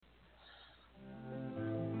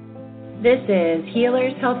This is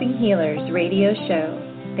Healers Helping Healers radio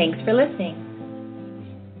show. Thanks for listening.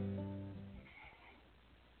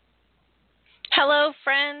 Hello,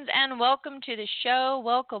 friends, and welcome to the show.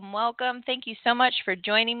 Welcome, welcome. Thank you so much for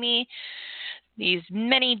joining me these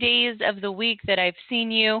many days of the week that I've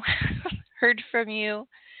seen you, heard from you,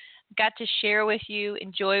 got to share with you,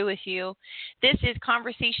 enjoy with you. This is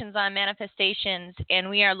Conversations on Manifestations,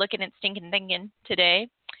 and we are looking at stinking thinking today.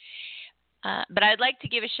 But I'd like to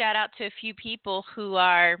give a shout out to a few people who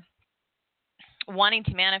are wanting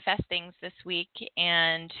to manifest things this week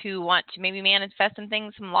and who want to maybe manifest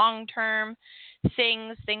some long-term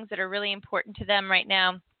things that are really important to them right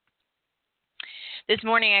now. This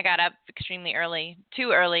morning I got up extremely early, too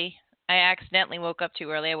early. I accidentally woke up too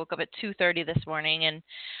early. I woke up at 2:30 this morning, and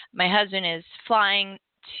my husband is flying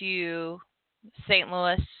to St.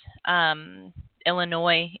 Louis,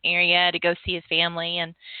 Illinois area to go see his family,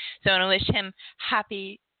 and so I want to wish him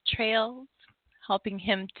happy trails, helping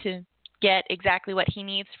him to get exactly what he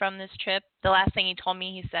needs from this trip. The last thing he told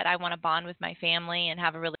me, he said, I want to bond with my family and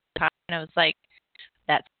have a really good time, and I was like,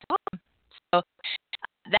 that's awesome. So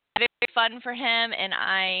that's very fun for him, and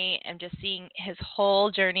I am just seeing his whole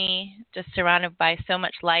journey just surrounded by so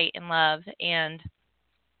much light and love. And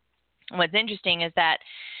what's interesting is that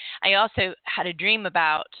I also had a dream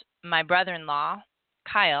about my brother-in-law,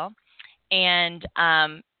 Kyle, and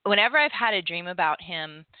whenever I've had a dream about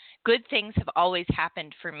him, good things have always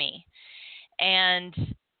happened for me.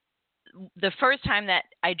 And the first time that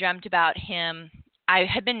I dreamt about him, I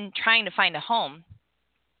had been trying to find a home,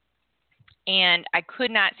 and I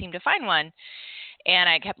could not seem to find one. And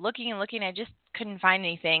I kept looking and looking. I just couldn't find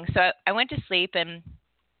anything. So I went to sleep, and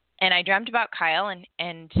I dreamt about Kyle,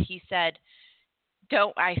 and he said,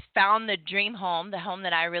 I found the dream home, the home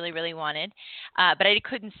that I really, really wanted, but I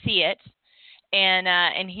couldn't see it.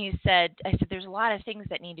 And he said, I said, there's a lot of things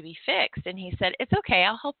that need to be fixed. And he said, it's okay,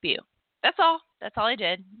 I'll help you. That's all. That's all I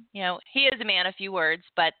did. You know, he is a man of few words,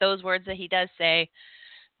 but those words that he does say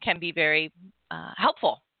can be very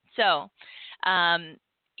helpful. So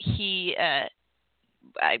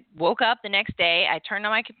I woke up the next day, I turned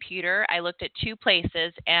on my computer, I looked at two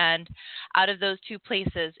places, and out of those two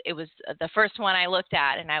places, it was the first one I looked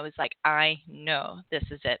at, and I was like, I know this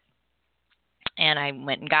is it. And I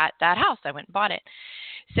went and got that house. I went and bought it.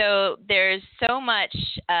 So there's so much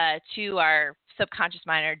to our subconscious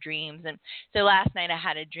mind, our dreams. And so last night I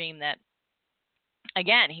had a dream that,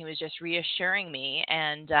 again, he was just reassuring me,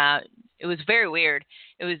 and it was very weird.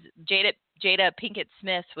 It was Jada Pinkett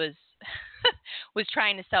Smith was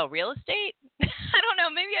trying to sell real estate. I don't know.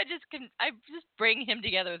 Maybe I just bring him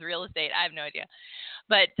together with real estate. I have no idea.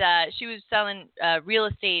 But she was selling real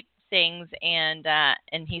estate things, and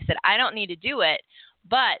he said, I don't need to do it,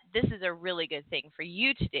 but this is a really good thing for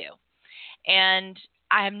you to do. And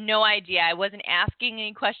I have no idea. I wasn't asking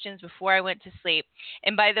any questions before I went to sleep.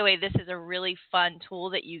 And by the way, this is a really fun tool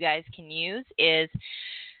that you guys can use, is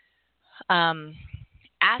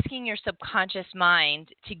asking your subconscious mind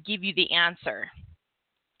to give you the answer.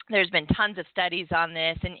 There's been tons of studies on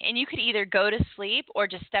this, and you could either go to sleep or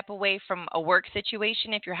just step away from a work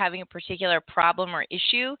situation if you're having a particular problem or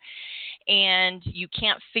issue and you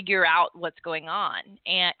can't figure out what's going on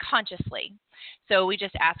and consciously. So we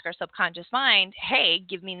just ask our subconscious mind, hey,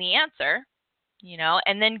 give me the answer, you know,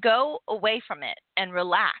 and then go away from it and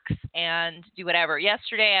relax and do whatever.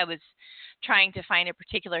 Yesterday I was trying to find a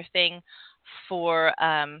particular thing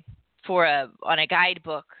on a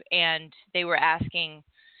guidebook, and they were asking,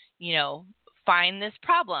 you know, find this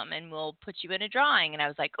problem and we'll put you in a drawing. And I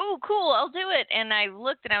was like, oh, cool, I'll do it. And I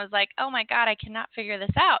looked and I was like, oh my God, I cannot figure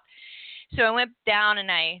this out. So I went down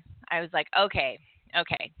and I was like, okay,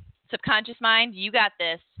 subconscious mind, you got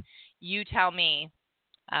this. You tell me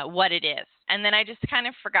what it is. And then I just kind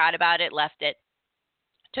of forgot about it, left it,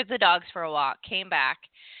 took the dogs for a walk, came back,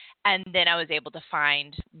 and then I was able to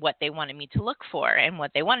find what they wanted me to look for and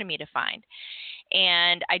what they wanted me to find.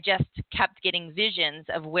 And I just kept getting visions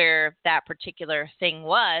of where that particular thing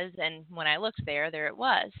was. And when I looked there it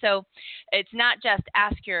was. So it's not just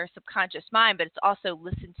ask your subconscious mind, but it's also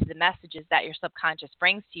listen to the messages that your subconscious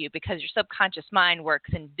brings to you, because your subconscious mind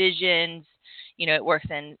works in visions, you know, it works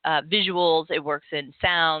in visuals, it works in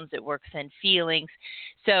sounds, it works in feelings.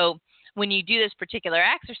 So when you do this particular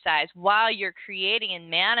exercise, while you're creating and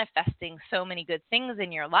manifesting so many good things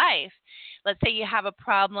in your life, let's say you have a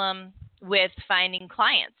problem with finding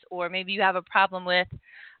clients, or maybe you have a problem with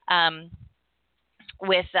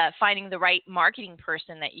finding the right marketing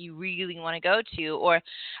person that you really want to go to, or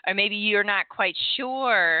maybe you're not quite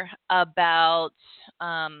sure about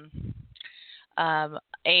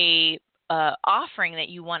a offering that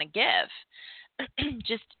you want to give.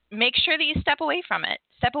 just make sure that you step away from it.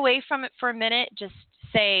 Step away from it for a minute. Just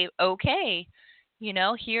say, okay,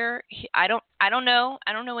 here I don't know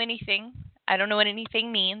anything. I don't know what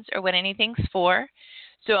anything means or what anything's for.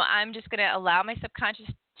 So I'm just going to allow my subconscious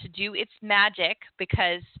to do its magic,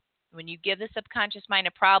 because when you give the subconscious mind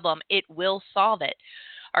a problem, it will solve it.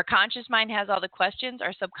 Our conscious mind has all the questions.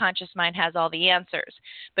 Our subconscious mind has all the answers.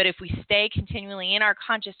 But if we stay continually in our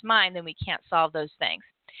conscious mind, then we can't solve those things.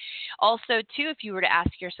 Also, too, if you were to ask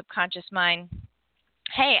your subconscious mind,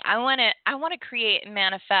 hey, I want to create and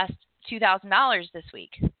manifest $2,000 this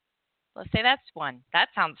week. Let's say that's one. That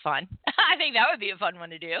sounds fun. I think that would be a fun one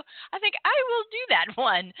to do. I think I will do that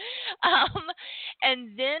one.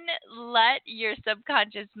 And then let your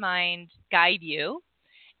subconscious mind guide you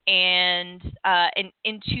and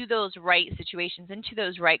into those right situations, into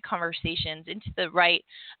those right conversations, into the right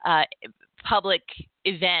public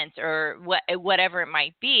events or whatever it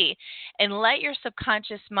might be, and let your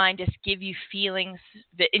subconscious mind just give you feelings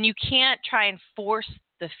and you can't try and force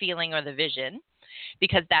the feeling or the vision,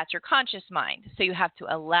 because that's your conscious mind. So you have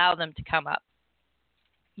to allow them to come up.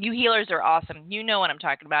 You healers are awesome. You know what I'm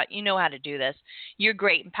talking about. You know how to do this. You're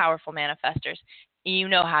great and powerful manifestors. You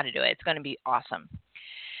know how to do it. It's going to be awesome.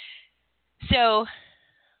 So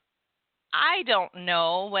I don't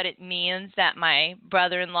know what it means that my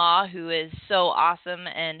brother-in-law, who is so awesome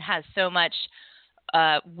and has so much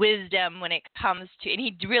wisdom when it comes to, and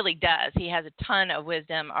he really does, he has a ton of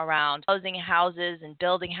wisdom around housing houses and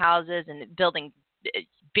building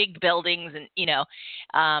big buildings,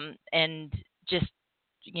 and just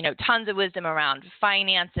tons of wisdom around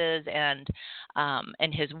finances, and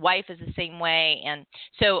his wife is the same way. And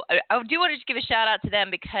so I do want to just give a shout out to them,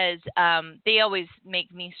 because they always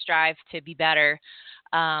make me strive to be better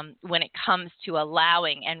when it comes to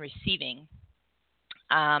allowing and receiving,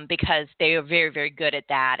 because they are very, very good at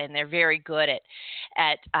that, and they're very good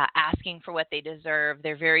at asking for what they deserve.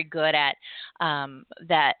 They're very good at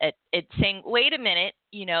saying, wait a minute,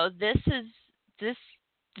 this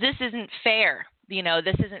isn't fair.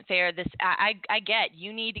 This isn't fair. I get,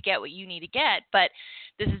 you need to get what you need to get, but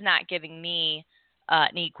this is not giving me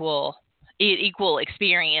an equal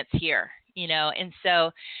experience here, And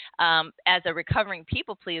so, as a recovering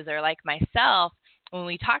people pleaser like myself, when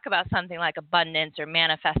we talk about something like abundance or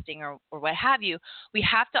manifesting or what have you, we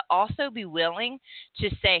have to also be willing to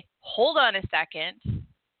say, hold on a second.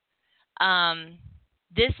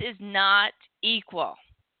 This is not equal.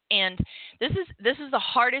 And this is the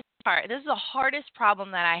hardest part. This is the hardest problem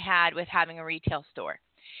that I had with having a retail store.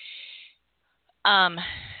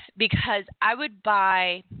 Because I would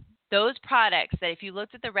buy those products that, if you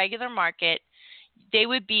looked at the regular market, they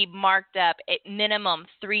would be marked up at minimum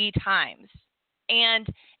 3 times. And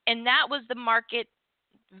that was the market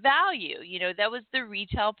value, that was the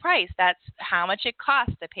retail price. That's how much it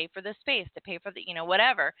costs to pay for the space, to pay for the,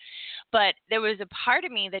 whatever. But there was a part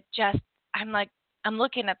of me that just, I'm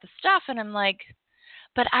looking at the stuff and I'm like,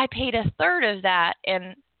 but I paid 1/3 of that,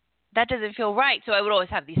 and that doesn't feel right. So I would always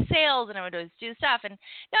have these sales, and I would always do stuff. And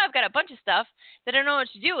now I've got a bunch of stuff that I don't know what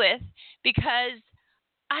to do with, because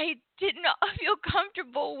I didn't feel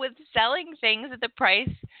comfortable with selling things at the price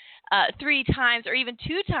 3 times or even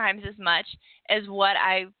 2 times as much as what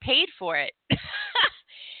I paid for it.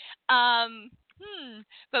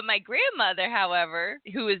 But my grandmother, however,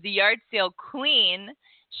 who was the yard sale queen,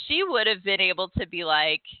 she would have been able to be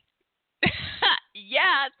like,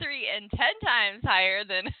 yeah, 3 and 10 times higher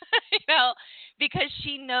than, because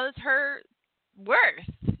she knows her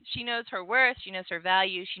worth. She knows her worth. She knows her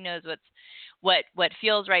value. She knows what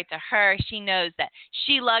feels right to her. She knows that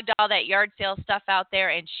she lugged all that yard sale stuff out there,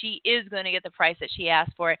 and she is going to get the price that she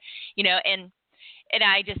asked for, and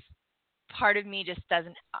I just, part of me just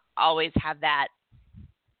doesn't always have that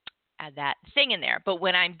thing in there. But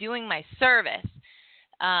when I'm doing my service,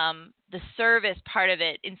 the service part of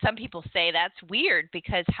it, and some people say that's weird,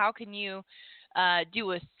 because how can you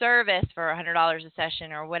do a service for $100 a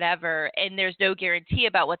session or whatever, and there's no guarantee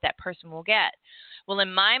about what that person will get? Well,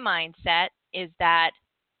 in my mindset is that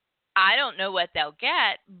I don't know what they'll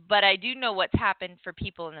get, but I do know what's happened for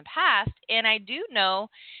people in the past, and I do know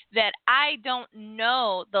that I don't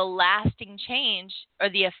know the lasting change or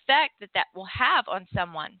the effect that will have on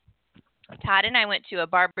someone. Todd and I went to a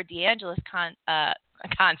Barbara DeAngelis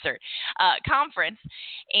conference,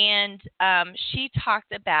 and she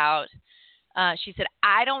talked about, she said,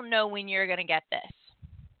 I don't know when you're going to get this.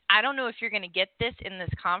 I don't know if you're going to get this in this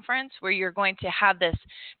conference, where you're going to have this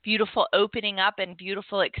beautiful opening up and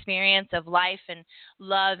beautiful experience of life and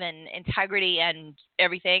love and integrity and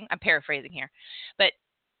everything. I'm paraphrasing here. But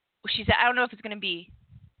she said, I don't know if it's going to be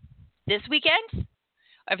this weekend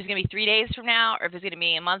or if it's going to be 3 days from now, or if it's going to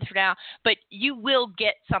be a month from now, but you will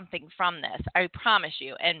get something from this. I promise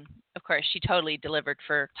you. And of course, she totally delivered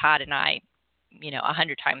for Todd and I,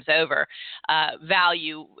 100 times over.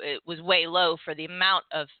 Value, it was way low for the amount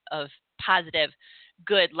of positive,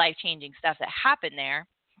 good, life-changing stuff that happened there.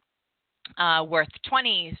 Worth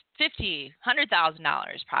 $20,000, $50,000,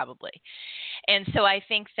 $100,000 probably. And so I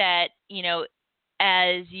think that,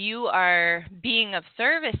 as you are being of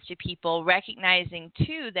service to people, recognizing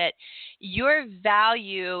too that your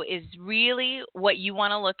value is really what you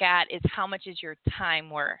want to look at is how much is your time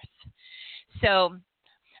worth. So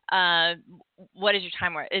what is your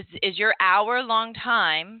time worth? Is your hour-long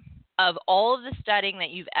time of all of the studying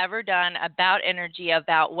that you've ever done about energy,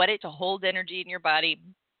 about what it to hold energy in your body,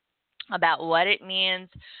 about what it means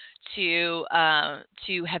to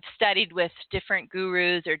have studied with different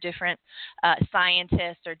gurus or different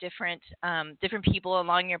scientists or different people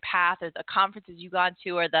along your path, or the conferences you've gone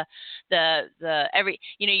to, or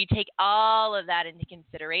you take all of that into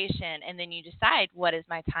consideration, and then you decide, what is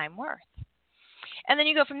my time worth? And then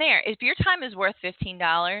you go from there. If your time is worth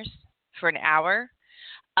 $15 for an hour,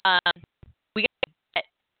 we got to get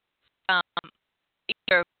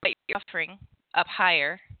either what you're offering up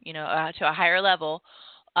higher, to a higher level,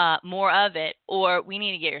 more of it, or we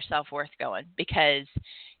need to get your self-worth going, because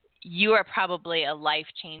you are probably a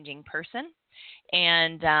life-changing person.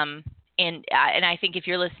 And I think if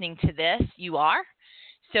you're listening to this, you are.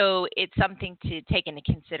 So it's something to take into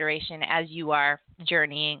consideration as you are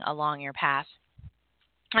journeying along your path.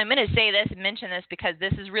 I'm going to say this and mention this because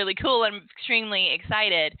this is really cool. I'm extremely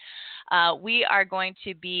excited. We are going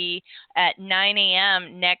to be at 9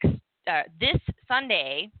 a.m. this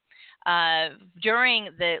Sunday during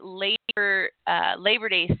the Labor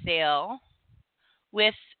Day sale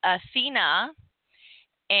with Athena,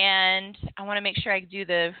 and I want to make sure I do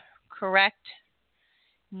the correct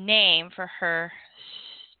name for her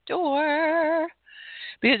store,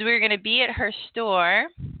 because we're going to be at her store.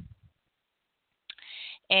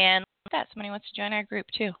 And that somebody wants to join our group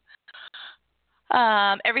too.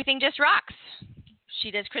 Everything Just Rocks. She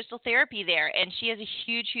does crystal therapy there, and she has a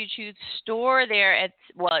huge, huge, huge store there. It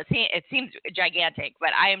seems gigantic,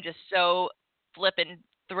 but I am just so flippin'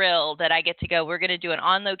 thrilled that I get to go. We're going to do an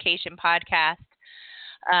on-location podcast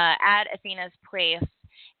at Athena's place,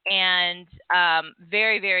 and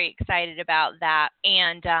very, very excited about that.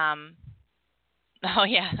 And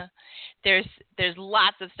there's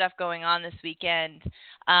lots of stuff going on this weekend,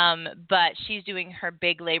 but she's doing her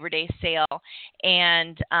big Labor Day sale,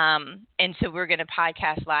 and so we're going to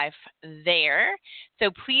podcast live there.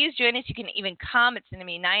 So please join us. You can even come. It's going to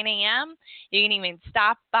be 9 a.m. You can even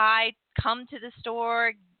stop by, come to the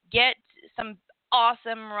store, get some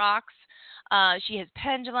awesome rocks. She has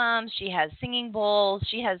pendulums. She has singing bowls.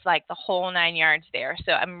 She has like the whole 9 yards there.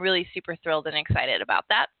 So I'm really super thrilled and excited about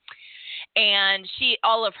that. And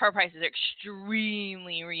all of her prices are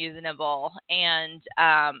extremely reasonable and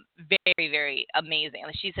very, very amazing.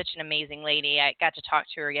 She's such an amazing lady. I got to talk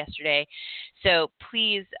to her yesterday. So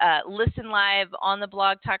please listen live on the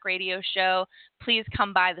Blog Talk Radio show. Please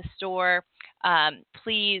come by the store.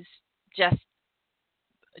 Please just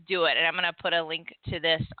do it. And I'm going to put a link to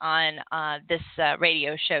this on this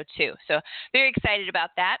radio show too. So very excited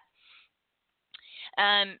about that.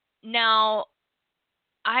 Now,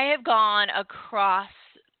 I have gone across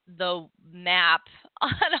the map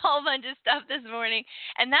on a whole bunch of stuff this morning,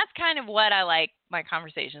 and that's kind of what I like my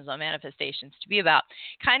conversations on manifestations to be about,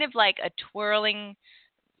 kind of like a twirling,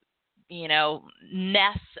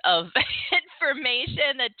 mess of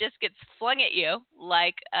information that just gets flung at you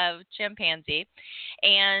like a chimpanzee,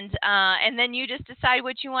 and then you just decide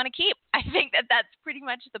what you want to keep. I think that that's pretty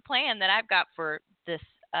much the plan that I've got for this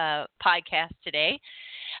podcast today.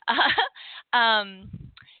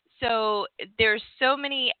 So there's so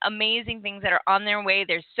many amazing things that are on their way.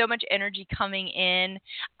 There's so much energy coming in.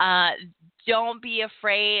 Don't be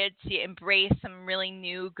afraid to embrace some really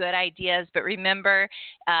new, good ideas. But remember,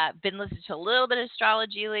 been listening to a little bit of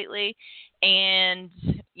astrology lately. And,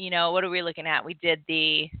 what are we looking at? We had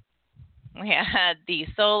the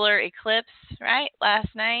solar eclipse, right,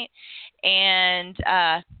 last night. And,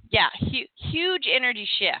 huge energy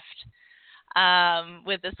shift.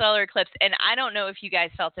 With the solar eclipse, and I don't know if you guys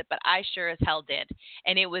felt it, but I sure as hell did,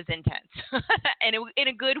 and it was intense, and in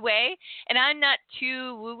a good way. And I'm not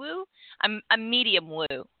too woo-woo. I'm medium woo.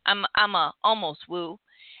 I'm a almost woo,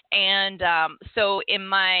 and so in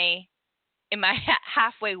my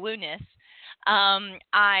halfway woo-ness,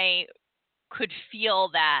 I could feel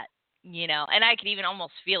that, and I could even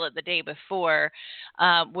almost feel it the day before,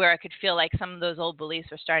 where I could feel like some of those old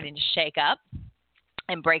beliefs were starting to shake up.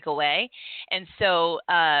 and break away. And so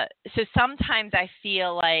sometimes I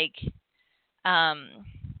feel like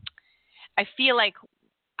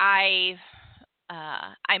I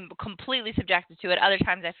I'm completely subjected to it. Other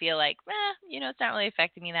times I feel like, it's not really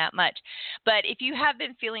affecting me that much. But if you have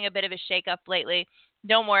been feeling a bit of a shakeup lately,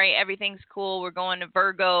 don't worry, everything's cool. We're going to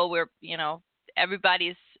Virgo. We're,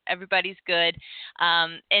 everybody's good.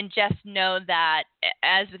 And just know that,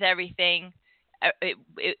 as with everything,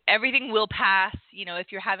 everything will pass.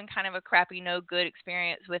 If you're having kind of a crappy, no good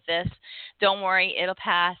experience with this, don't worry, it'll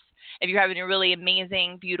pass. If you're having a really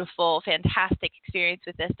amazing, beautiful, fantastic experience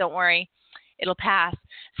with this, don't worry, it'll pass.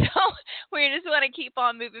 So we just want to keep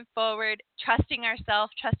on moving forward, trusting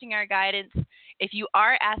ourselves, trusting our guidance. If you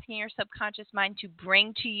are asking your subconscious mind to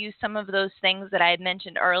bring to you some of those things that I had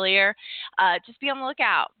mentioned earlier, just be on the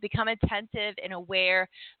lookout. Become attentive and aware,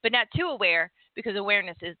 but not too aware, because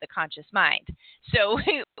awareness is the conscious mind. So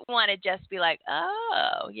we want to just be like,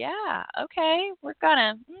 oh, yeah, okay, we're going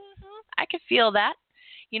to, I can feel that.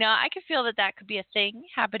 I could feel that could be a thing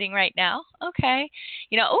happening right now. Okay.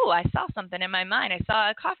 I saw something in my mind. I saw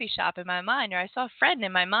a coffee shop in my mind, or I saw a friend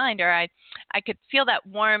in my mind, or I could feel that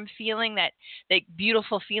warm feeling, that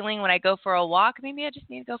beautiful feeling when I go for a walk. Maybe I just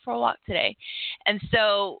need to go for a walk today. And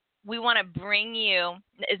so we want to bring you,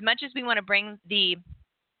 as much as we want to bring the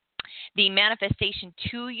manifestation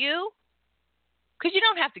to you, because you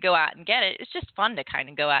don't have to go out and get it. It's just fun to kind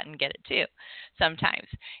of go out and get it too sometimes.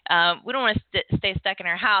 We don't want to stay stuck in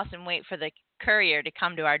our house and wait for the courier to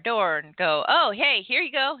come to our door and go, oh, hey, here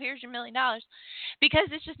you go. Here's your $1 million.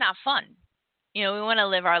 Because it's just not fun. We want to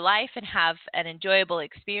live our life and have an enjoyable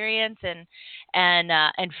experience and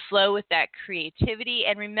flow with that creativity.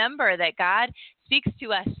 And remember that God speaks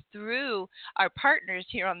to us through our partners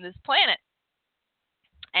here on this planet.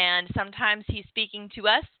 And sometimes he's speaking to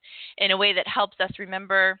us in a way that helps us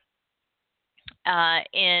remember,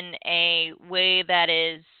 in a way that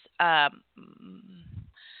is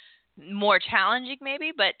more challenging,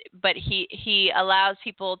 maybe. But he allows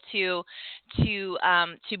people to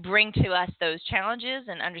bring to us those challenges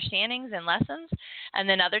and understandings and lessons. And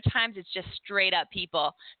then other times it's just straight up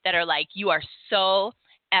people that are like, you are so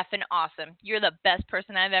effing awesome. You're the best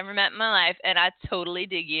person I've ever met in my life, and I totally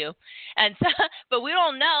dig you. And so, but we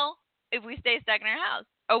don't know if we stay stuck in our house,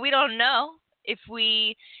 or we don't know if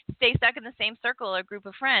we stay stuck in the same circle or group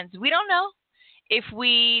of friends. We don't know if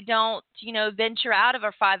we don't, venture out of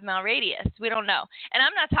our 5-mile radius. We don't know. And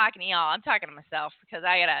I'm not talking to y'all. I'm talking to myself, because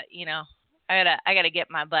I gotta get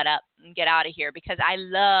my butt up and get out of here, because I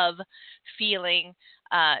love feeling,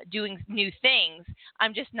 doing new things.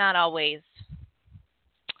 I'm just not always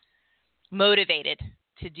motivated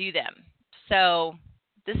to do them. So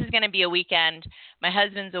this is going to be a weekend. My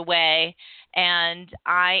husband's away, and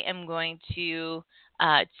I am going to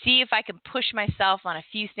see if I can push myself on a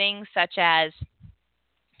few things, such as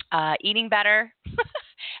eating better,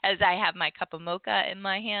 as I have my cup of mocha in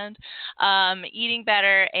my hand, eating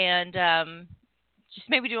better, and just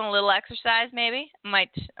maybe doing a little exercise. Maybe I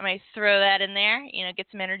might throw that in there, get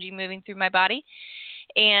some energy moving through my body.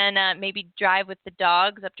 And maybe drive with the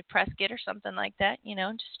dogs up to Prescott or something like that,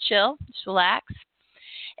 just chill, just relax.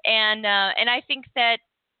 And I think that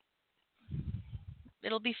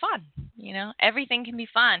it'll be fun, everything can be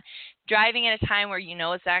fun. Driving at a time where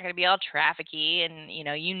it's not going to be all trafficky, and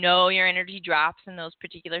your energy drops in those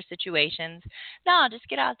particular situations. No, just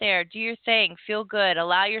get out there, do your thing, feel good,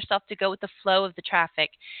 allow yourself to go with the flow of the traffic.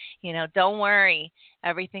 Don't worry,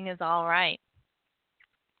 everything is all right.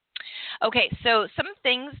 Okay, so some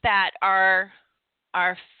things that our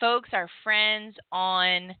folks, our friends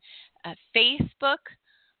on Facebook,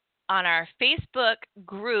 on our Facebook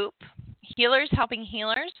group, Healers Helping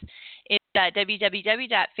Healers, it's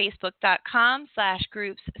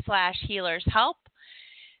www.facebook.com/groups/healershelp.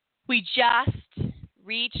 We just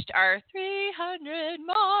reached our 300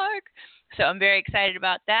 mark, so I'm very excited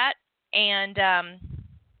about that. And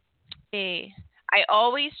I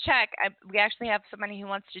always check. We actually have somebody who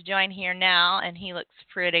wants to join here now, and he looks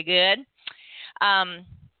pretty good. I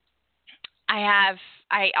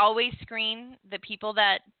always screen the people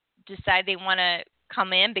that decide they want to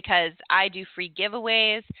come in, because I do free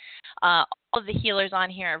giveaways. All of the healers on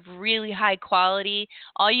here are really high quality.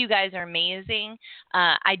 All you guys are amazing.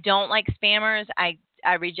 I don't like spammers. I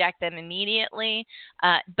reject them immediately,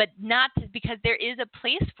 but not because there is a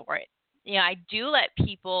place for it. I do let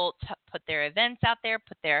people put their events out there,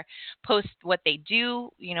 post what they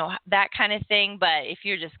do, that kind of thing. But if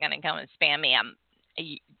you're just going to come and spam me,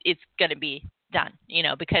 it's going to be done,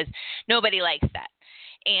 because nobody likes that.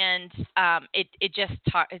 And it just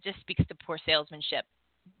speaks to poor salesmanship,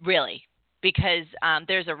 really, because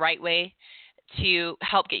there's a right way to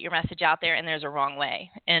help get your message out there, and there's a wrong way.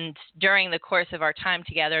 And during the course of our time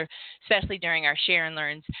together, especially during our share and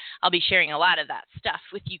learns, I'll be sharing a lot of that stuff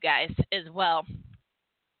with you guys as well.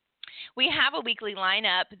 We have a weekly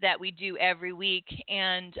lineup that we do every week,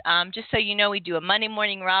 and just so you know, we do a Monday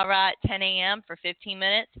morning rah-rah at 10 a.m. for 15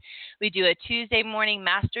 minutes. We do a Tuesday morning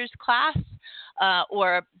master's class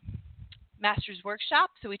or master's workshop.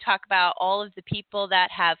 So we talk about all of the people that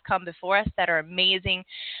have come before us that are amazing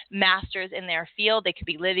masters in their field. They could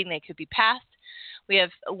be living, they could be past. We have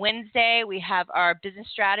Wednesday, we have our business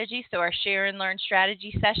strategy, so our share and learn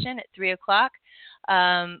strategy session at 3 o'clock.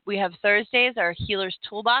 We have Thursdays, our Healer's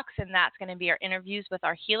Toolbox, and that's going to be our interviews with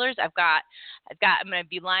our healers. I'm going to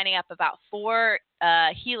be lining up about 4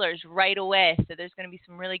 healers right away, so there's going to be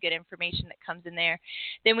some really good information that comes in there.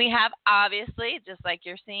 Then we have, obviously, just like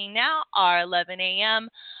you're seeing now, our 11 a.m.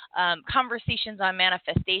 Conversations on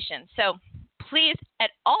Manifestation. So please,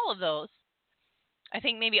 at all of those, I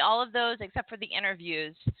think maybe all of those except for the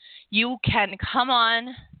interviews, you can come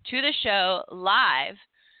on to the show live.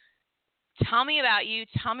 Tell me about you.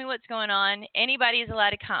 Tell me what's going on. Anybody is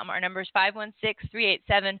allowed to come. Our number is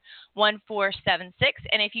 516-387-1476.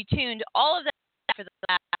 And if you tuned all of that for the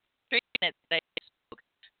last 3 minutes that I just spoke,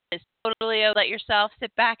 just totally let yourself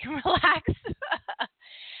sit back and relax.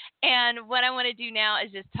 And what I want to do now is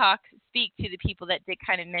just speak to the people that did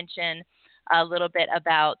kind of mention a little bit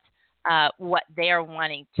about what they are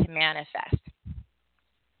wanting to manifest.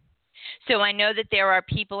 So I know that there are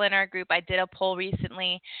people in our group. I did a poll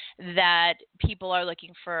recently that people are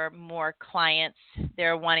looking for more clients.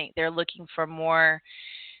 They're looking for more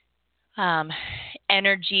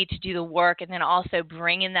energy to do the work, and then also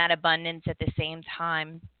bring in that abundance at the same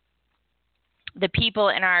time. The people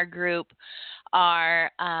in our group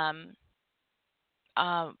are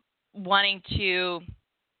wanting to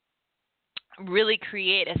really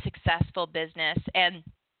create a successful business. And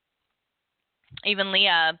even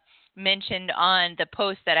Leah mentioned on the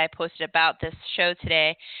post that I posted about this show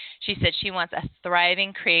today, she said she wants a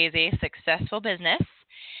thriving, crazy, successful business.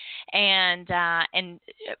 And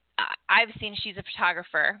I've seen, she's a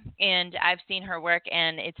photographer, and I've seen her work,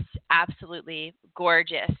 and it's absolutely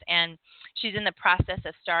gorgeous. And she's in the process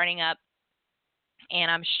of starting up. And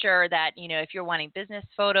I'm sure that, if you're wanting business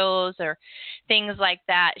photos or things like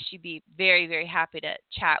that, she'd be very, very happy to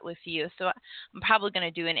chat with you. So I'm probably going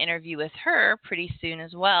to do an interview with her pretty soon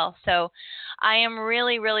as well. So I am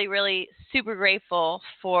really, really, really super grateful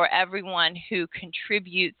for everyone who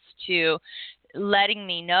contributes to letting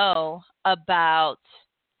me know about,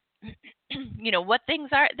 what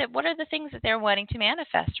are the things that they're wanting to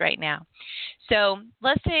manifest right now. So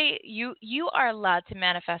let's say you are allowed to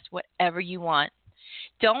manifest whatever you want.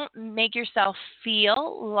 Don't make yourself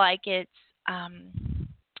feel like it's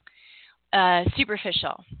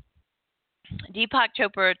superficial. Deepak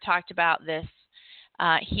Chopra talked about this.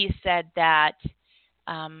 He said that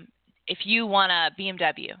if you want a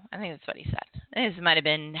BMW, I think that's what he said. This might have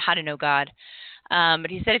been How to Know God. But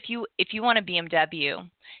he said if you want a BMW,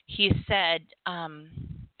 he said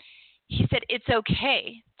it's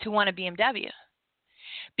okay to want a BMW,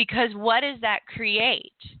 because what does that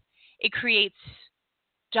create? It creates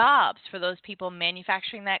jobs for those people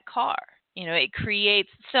manufacturing that car. It creates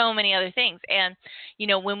so many other things. And,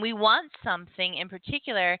 when we want something in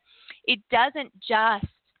particular, it doesn't just,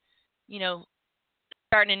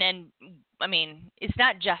 start and end. I mean, it's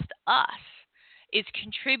not just us. It's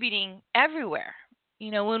contributing everywhere.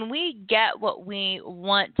 When we get what we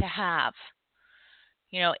want to have,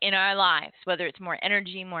 in our lives, whether it's more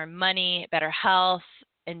energy, more money, better health,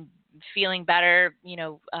 and feeling better,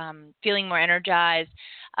 feeling more energized,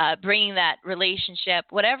 bringing that relationship,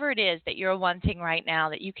 whatever it is that you're wanting right now,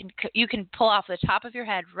 that you can pull off the top of your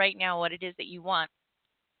head right now what it is that you want.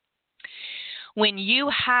 When you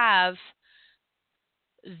have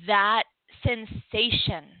that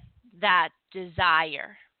sensation, that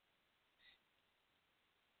desire,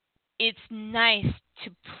 it's nice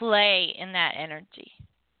to play in that energy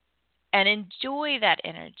and enjoy that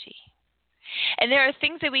energy. And there are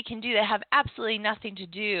things that we can do that have absolutely nothing to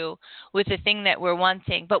do with the thing that we're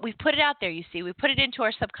wanting, but we've put it out there, you see. We put it into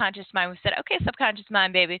our subconscious mind. We said, okay, subconscious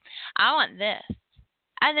mind, baby, I want this.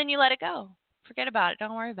 And then you let it go. Forget about it.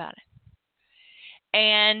 Don't worry about it.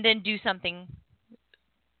 And then do something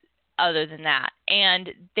other than that. And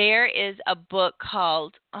there is a book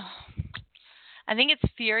called, I think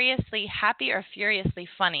it's Furiously Happy or Furiously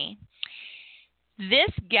Funny.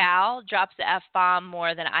 This gal drops the F-bomb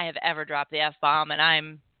more than I have ever dropped the F-bomb, and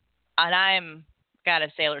I'm got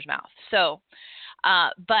a sailor's mouth. So,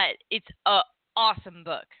 but it's an awesome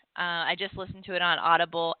book. I just listened to it on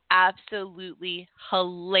Audible. Absolutely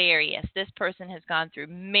hilarious. This person has gone through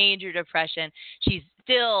major depression. She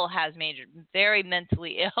still has very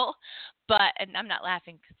mentally ill, and I'm not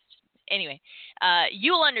laughing. Anyway,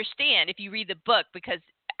 you'll understand if you read the book, because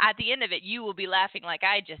at the end of it, you will be laughing like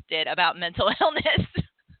I just did about mental illness.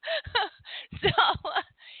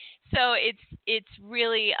 So it's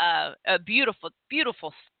really a beautiful,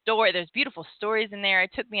 beautiful story. There's beautiful stories in there.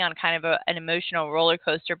 It took me on kind of an emotional roller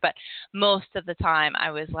coaster, but most of the time I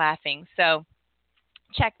was laughing. So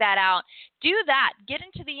check that out. Do that. Get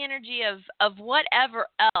into the energy of whatever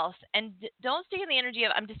else, and don't stay in the energy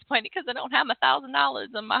of I'm disappointed because I don't have my $1,000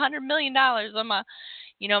 or my $100 million or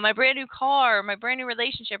my brand new car or my brand new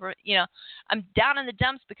relationship, or I'm down in the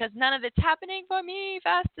dumps because none of it's happening for me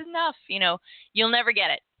fast enough. You'll never get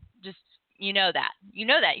it. Just that.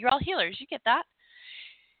 You're all healers. You get that.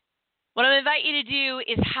 What I invite you to do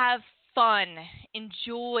is have fun.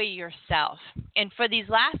 Enjoy yourself. And for these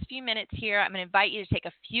last few minutes here, I'm going to invite you to take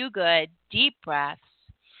a few good, deep breaths.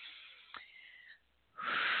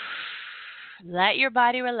 Let your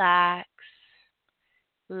body relax.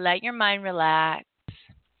 Let your mind relax.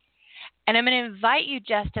 And I'm going to invite you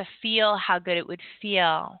just to feel how good it would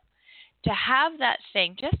feel to have that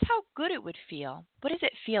thing, just how good it would feel. What does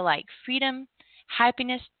it feel like? Freedom,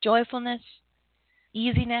 happiness, joyfulness,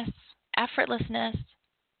 easiness, effortlessness.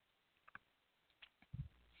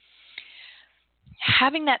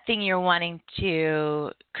 Having that thing you're wanting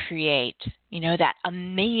to create, that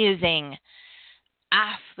amazing,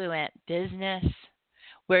 affluent business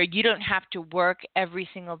where you don't have to work every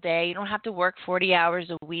single day. You don't have to work 40 hours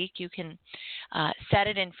a week. You can set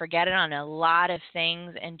it and forget it on a lot of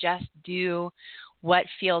things and just do what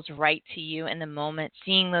feels right to you in the moment,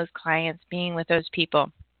 seeing those clients, being with those people,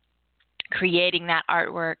 creating that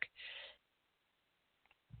artwork.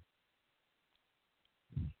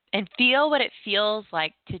 And feel what it feels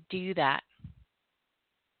like to do that.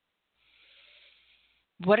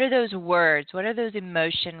 What are those words? What are those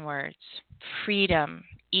emotion words? Freedom,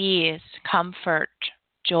 ease, comfort,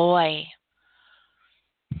 joy,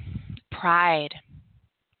 pride.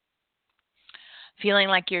 Feeling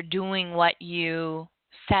like you're doing what you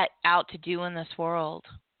set out to do in this world.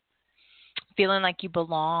 Feeling like you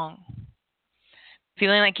belong.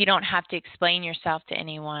 Feeling like you don't have to explain yourself to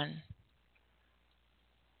anyone.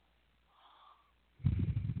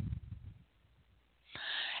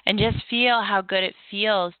 And just feel how good it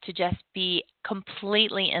feels to just be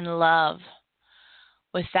completely in love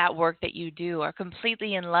with that work that you do, or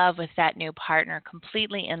completely in love with that new partner,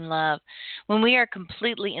 completely in love. When we are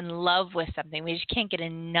completely in love with something, we just can't get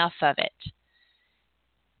enough of it.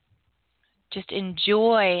 Just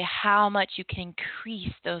enjoy how much you can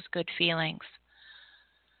increase those good feelings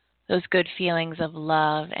of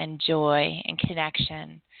love and joy and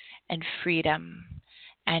connection and freedom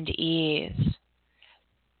and ease.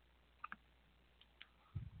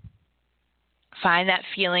 Find that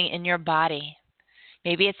feeling in your body.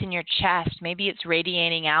 Maybe it's in your chest. Maybe it's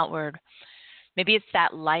radiating outward. Maybe it's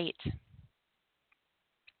that light.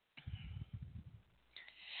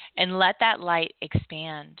 And let that light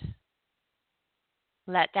expand.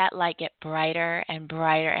 Let that light get brighter and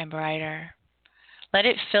brighter and brighter. Let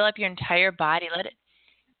it fill up your entire body.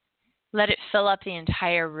 Let it fill up the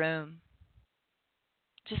entire room.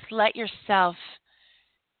 Just let yourself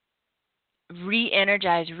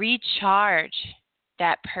re-energize, recharge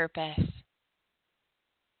that purpose.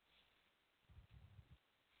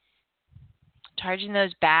 Charging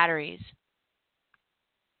those batteries.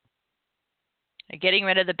 Getting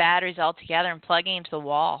rid of the batteries altogether and plugging into the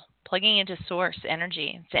wall. Plugging into source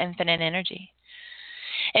energy. It's infinite energy.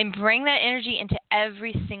 And bring that energy into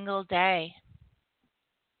every single day.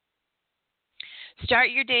 Start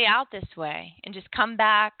your day out this way and just come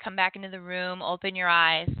back into the room, open your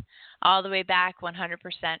eyes, all the way back 100%,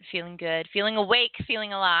 feeling good, feeling awake,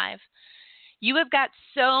 feeling alive. You have got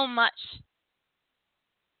so much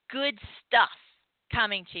good stuff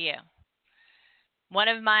coming to you. One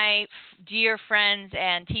of my dear friends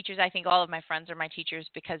and teachers, I think all of my friends are my teachers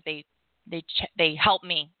because they help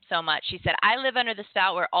me so much. She said, I live under the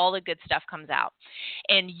spout where all the good stuff comes out.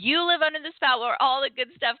 And you live under the spout where all the good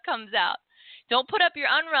stuff comes out. Don't put up your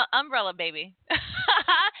umbrella, baby.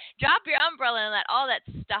 Drop your umbrella and let all that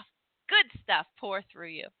stuff, good stuff, pour through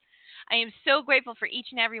you. I am so grateful for each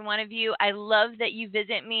and every one of you. I love that you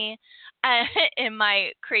visit me in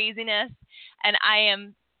my craziness, and I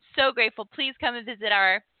am so grateful. Please come and visit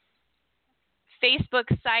our Facebook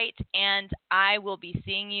site, and I will be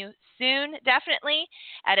seeing you soon, definitely,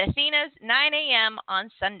 at Athena's 9 a.m. on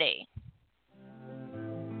Sunday.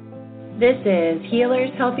 This is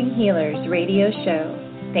Healers Helping Healers radio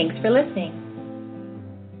show. Thanks for listening.